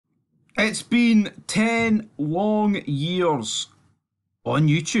It's been 10 long years on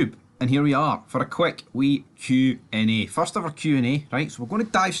YouTube, and here we are for a quick wee Q&A. First ever Q&A, right? So we're going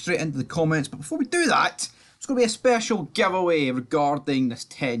to dive straight into the comments, but before we do that, it's going to be a special giveaway regarding this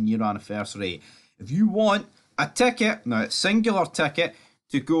 10-year anniversary. If you want a ticket, now it's singular ticket,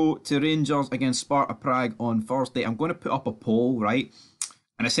 to go to Rangers against Sparta Prague on Thursday, I'm going to put up a poll, right?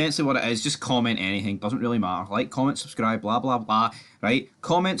 And essentially what it is, just comment anything, doesn't really matter. Like, comment, subscribe, blah, blah, blah, right?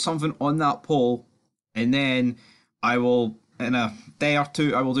 Comment something on that poll, and then I will, in a day or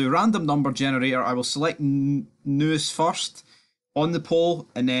two, I will do a random number generator. I will select newest first on the poll,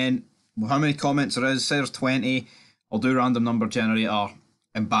 and then how many comments there is, say there's 20, I'll do a random number generator,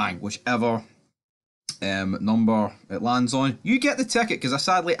 and bang, whichever number it lands on, you get the ticket, because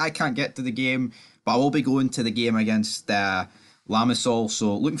sadly I can't get to the game, but I will be going to the game against Lamisol,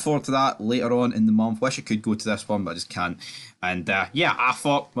 so looking forward to that later on in the month. Wish I could go to this one, but I just can't. And yeah, I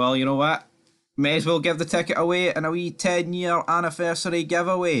thought, well, you know what? May as well give the ticket away in a wee 10-year anniversary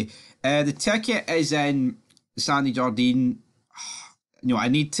giveaway. The ticket is in Sandy Jardine. You know, I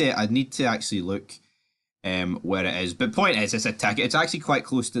need to actually look where it is. But point is, it's a ticket. It's actually quite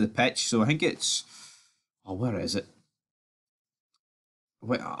close to the pitch, so I think it's. Oh, where is it?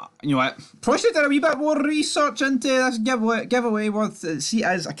 Wait, you know what? Probably should have done a wee bit more research into this giveaway. What the seat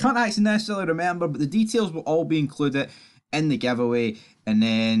is, I can't actually necessarily remember, but the details will all be included in the giveaway, and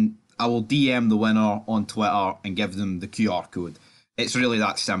then I will DM the winner on Twitter and give them the QR code. It's really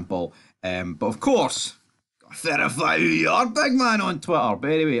that simple. But of course, gotta verify who you are, big man, on Twitter.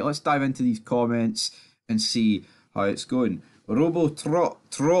 But anyway, let's dive into these comments and see how it's going.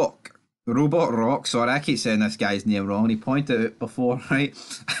 Robot Rock, sorry, I keep saying this guy's name wrong. He pointed it out before, right?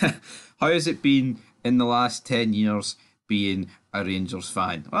 How has it been in the last 10 years being a Rangers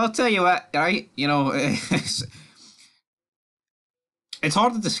fan? Well, I'll tell you what, right? You know, it's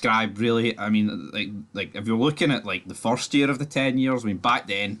hard to describe, really. I mean, like if you're looking at like the first year of the 10 years, I mean, back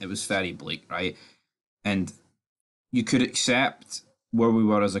then it was very bleak, right? And you could accept where we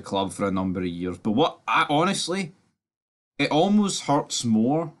were as a club for a number of years. But honestly, it almost hurts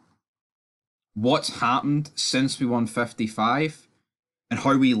more what's happened since we won 55 and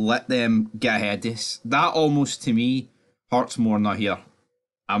how we let them get ahead of this. That almost, to me, hurts more than here.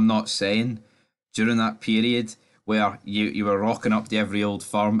 I'm not saying during that period where you were rocking up to every old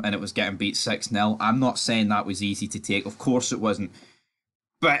firm and it was getting beat 6-0, I'm not saying that was easy to take. Of course it wasn't.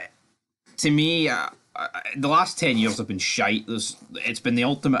 But to me, the last 10 years have been shite. It's been the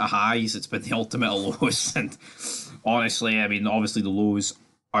ultimate of highs, it's been the ultimate of lows. And honestly, I mean, obviously the lows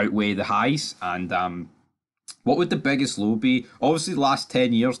outweigh the highs. And what would the biggest low be? Obviously, the last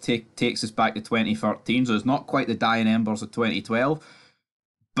 10 years takes us back to 2013, so it's not quite the dying embers of 2012.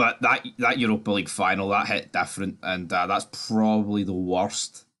 But that Europa League final, that hit different, and that's probably the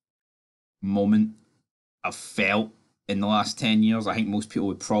worst moment I've felt in the last 10 years. I think most people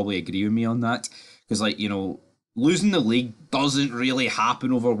would probably agree with me on that. Because, like, you know, losing the league doesn't really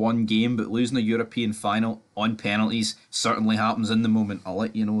happen over one game, but losing a European final on penalties certainly happens in the moment. I'll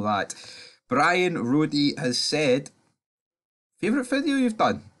let you know that. Brian Roddy has said, favourite video you've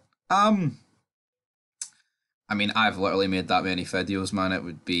done? I mean, I've literally made that many videos, man. It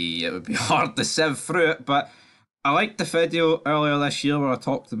would be hard to sieve through it, but I liked the video earlier this year where I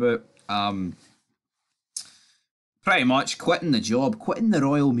talked about pretty much quitting the job, quitting the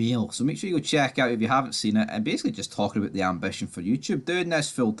Royal Mail. So make sure you go check out if you haven't seen it, and basically just talking about the ambition for YouTube. Doing this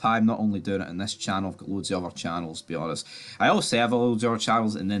full time, not only doing it on this channel, I've got loads of other channels, to be honest. I also have loads of other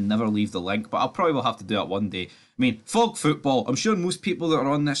channels and then never leave the link, but I'll probably will have to do it one day. I mean, Fog Football, I'm sure most people that are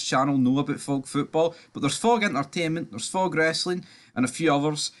on this channel know about Fog Football, but there's Fog Entertainment, there's Fog Wrestling, and a few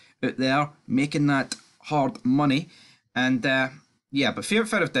others out there making that hard money. And yeah, but favourite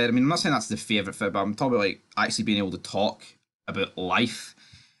fit of dead, I mean, I'm not saying that's the favourite fit, but I'm talking about, like, actually being able to talk about life.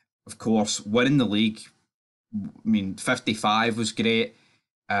 Of course, winning the league, I mean, 55 was great.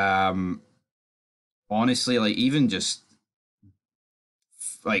 Honestly, like, even just,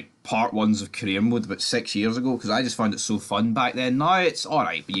 like, part ones of career mode about 6 years ago, because I just found it so fun back then. Now it's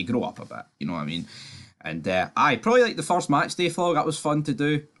alright, but you grow up a bit, you know what I mean? And I probably like the first match day vlog, that was fun to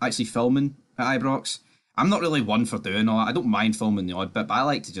do, actually filming at Ibrox. I'm not really one for doing all that. I don't mind filming the odd bit, but I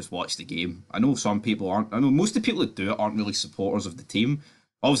like to just watch the game. I know some people aren't. I know most of the people that do it aren't really supporters of the team.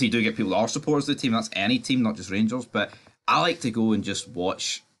 Obviously, you do get people that are supporters of the team. That's any team, not just Rangers. But I like to go and just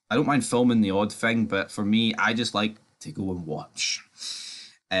watch. I don't mind filming the odd thing, but for me, I just like to go and watch.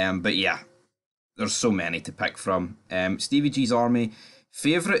 But yeah, there's so many to pick from. Stevie G's Army,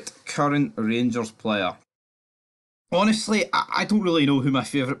 favourite current Rangers player. Honestly, I don't really know who my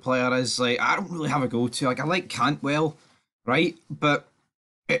favourite player is. Like, I don't really have a go-to. Like, I like Cantwell, right? But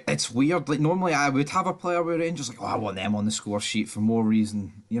it's weird. Like normally I would have a player with Rangers, like, oh, I want them on the score sheet for more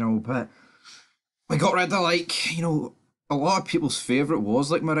reason, but we got rid of, like, a lot of people's favourite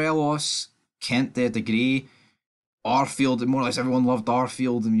was like Morelos, Kent de Degree, Arfield, and more or less everyone loved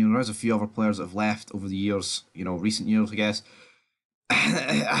Arfield, and there's a few other players that have left over the years, recent years, I guess.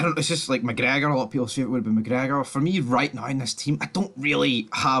 I don't. It's just like McGregor. A lot of people's favourite would have been McGregor. For me, right now in this team, I don't really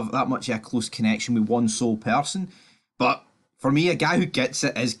have that much of a close connection with one sole person. But for me, a guy who gets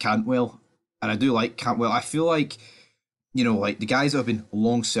it is Cantwell, and I do like Cantwell. I feel like, like the guys that have been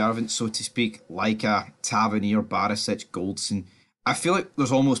long servants, so to speak, like a Tavernier, Barisic, Goldson. I feel like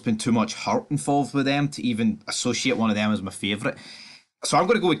there's almost been too much hurt involved with them to even associate one of them as my favourite. So I'm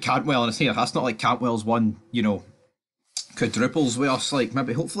going to go with Cantwell, and I say that's not like Cantwell's won, quadruples with us, like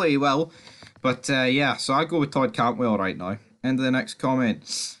maybe hopefully he will. But yeah, so I go with Todd Cantwell right now. End of the next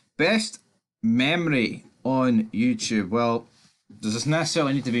comment. Best memory on YouTube. Well, does this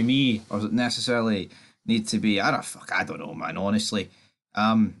necessarily need to be me, or does it necessarily need to be I don't know, man, honestly.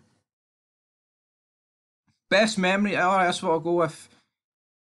 Best memory, alright, that's what I'll go with.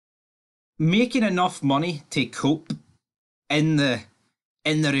 Making enough money to cope in the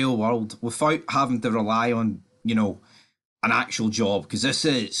real world without having to rely on, an actual job, because this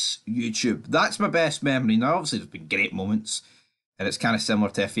is YouTube. That's my best memory. Now, obviously, there's been great moments, and it's kind of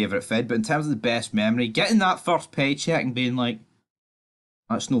similar to a favourite Fed, but in terms of the best memory, getting that first paycheck and being like,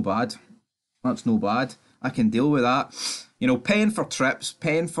 that's no bad. That's no bad. I can deal with that. Paying for trips,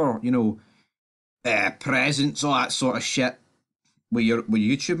 paying for, presents, all that sort of shit with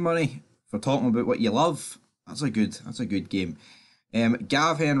YouTube money for talking about what you love. That's a good game.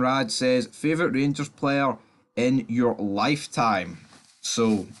 Gav Henrad says, favourite Rangers player in your lifetime.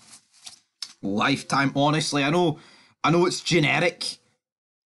 So, lifetime, honestly, I know it's generic,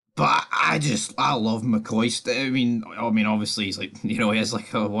 but I love McCoy. I mean, obviously he's like, he is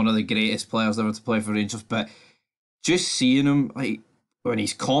like one of the greatest players ever to play for Rangers, but just seeing him, like, when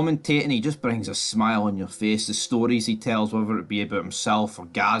he's commentating, he just brings a smile on your face. The stories he tells, whether it be about himself or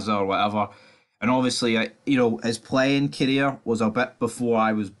Gaza or whatever. And obviously, his playing career was a bit before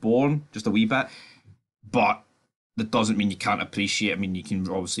I was born, just a wee bit. But that doesn't mean you can't appreciate. I mean, you can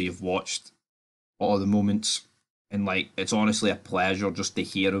obviously have watched all the moments, and like it's honestly a pleasure just to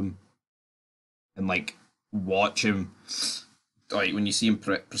hear him and like watch him. Like when you see him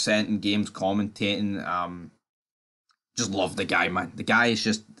presenting games, commentating, just love the guy, man. The guy is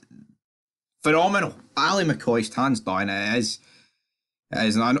just phenomenal. Ali McCoist, hands down, it is. It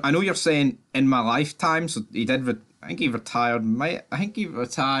is. And I know you're saying in my lifetime, so he did. I think he retired. He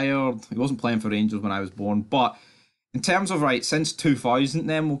wasn't playing for Rangers when I was born, but in terms of since 2000,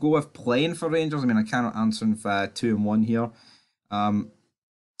 then we'll go with playing for Rangers. I mean, I cannot answer in 2 and 1 here.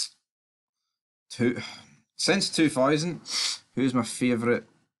 Since 2000, who's my favourite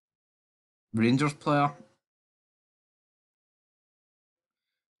Rangers player?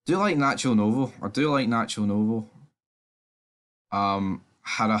 I do like Nacho Novo.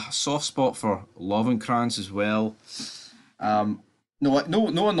 Had a soft spot for Lovenkrands as well. No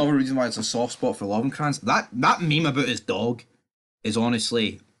another reason why it's a soft spot for Lovenkrands. That meme about his dog is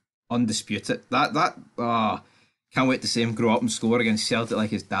honestly undisputed. Can't wait to see him grow up and score against Celtic like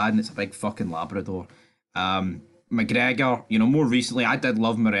his dad, and it's a big fucking Labrador. McGregor, more recently, I did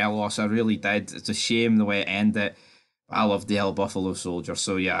love Morelos. I really did. It's a shame the way it ended. I love the El Buffalo Soldier.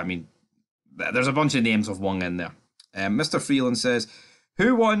 So yeah, I mean, there's a bunch of names I've won in there. Mr. Freeland says,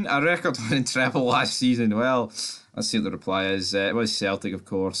 who won a record-winning treble last season? Well, let's see what the reply is. It was Celtic, of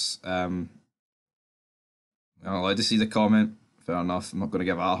course. I'm not allowed to see the comment. Fair enough. I'm not going to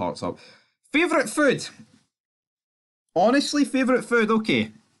give that a hearts up. Favourite food? Honestly, favourite food?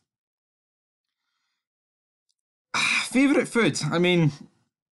 Okay. Favourite food? I mean,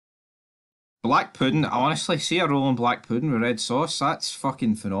 black pudding. I honestly see a rolling black pudding with red sauce. That's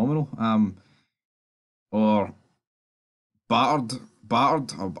fucking phenomenal. Or battered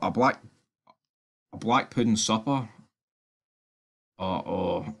a black pudding supper,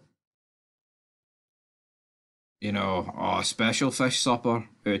 or a special fish supper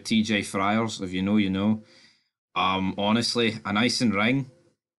at TJ Fryers. If you know, you know. Honestly, an ice and ring.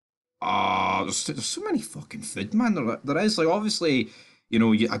 There's so many fucking food, man. There is, like, obviously,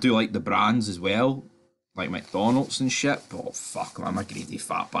 I do like the brands as well, like McDonald's and shit. But oh, fuck, man, I'm a greedy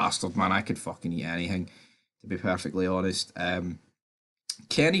fat bastard, man. I could fucking eat anything, to be perfectly honest.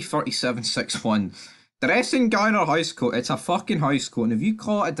 Kenny3761. Dressing gown or house coat? It's a fucking house coat, and if you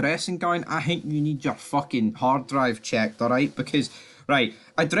call it a dressing gown, I think you need your fucking hard drive checked, alright? Because, right,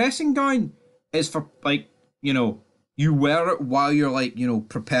 a dressing gown is for, like, you you wear it while you're like, you know,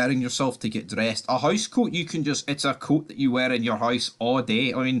 preparing yourself to get dressed. A house coat, you can just, it's a coat that you wear in your house all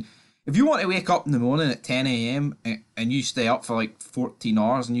day. I mean, if you want to wake up in the morning at 10 a.m. and you stay up for like 14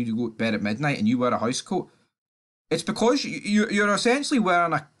 hours and you go to bed at midnight and you wear a house coat, it's because you're essentially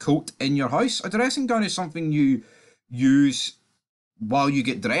wearing a coat in your house. A dressing gown is something you use while you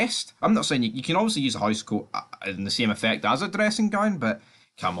get dressed. I'm not saying you can obviously use a house coat in the same effect as a dressing gown, but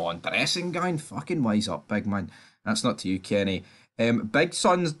come on, dressing gown, fucking wise up, big man. That's not to you, Kenny. Big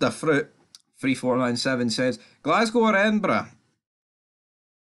Son's the Fruit 3497 says Glasgow or Edinburgh.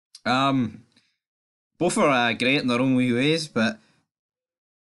 Both are great in their own wee ways, but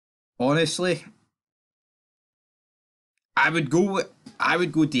honestly, I would go with I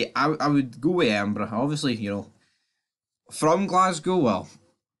would go to I would go with Edinburgh. Obviously, you know, from Glasgow. Well,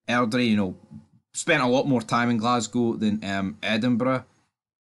 Airdrie, you know, spent a lot more time in Glasgow than Edinburgh,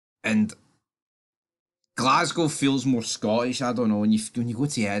 and Glasgow feels more Scottish. I don't know when you go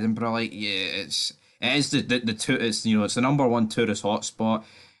to Edinburgh, like yeah, it is it's you know it's the number one tourist hotspot.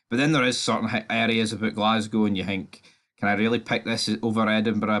 But then there is certain areas about Glasgow, and you think, can I really pick this over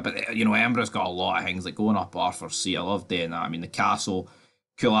Edinburgh? But you know, Edinburgh's got a lot of things like going up Arthur's Seat. I love doing that. I mean, the castle,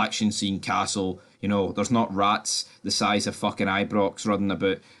 cool action scene castle. You know, there's not rats the size of fucking Ibrox running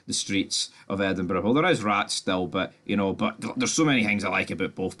about the streets of Edinburgh. Well, there is rats still, but you know, but there's so many things I like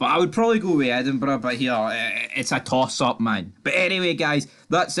about both. But I would probably go with Edinburgh. But here, it's a toss-up, man. But anyway, guys,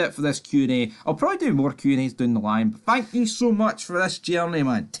 that's it for this Q&A. I'll probably do more Q&As down the line. But thank you so much for this journey,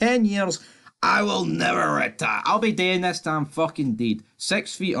 man. 10 years. I will never retire. I'll be doing this damn fucking deed.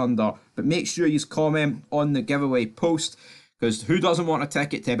 6 feet under. But make sure you comment on the giveaway post. Because who doesn't want a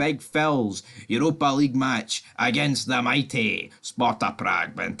ticket to Big Phil's Europa League match against the mighty Sparta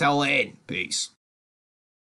Prague? But until then, peace.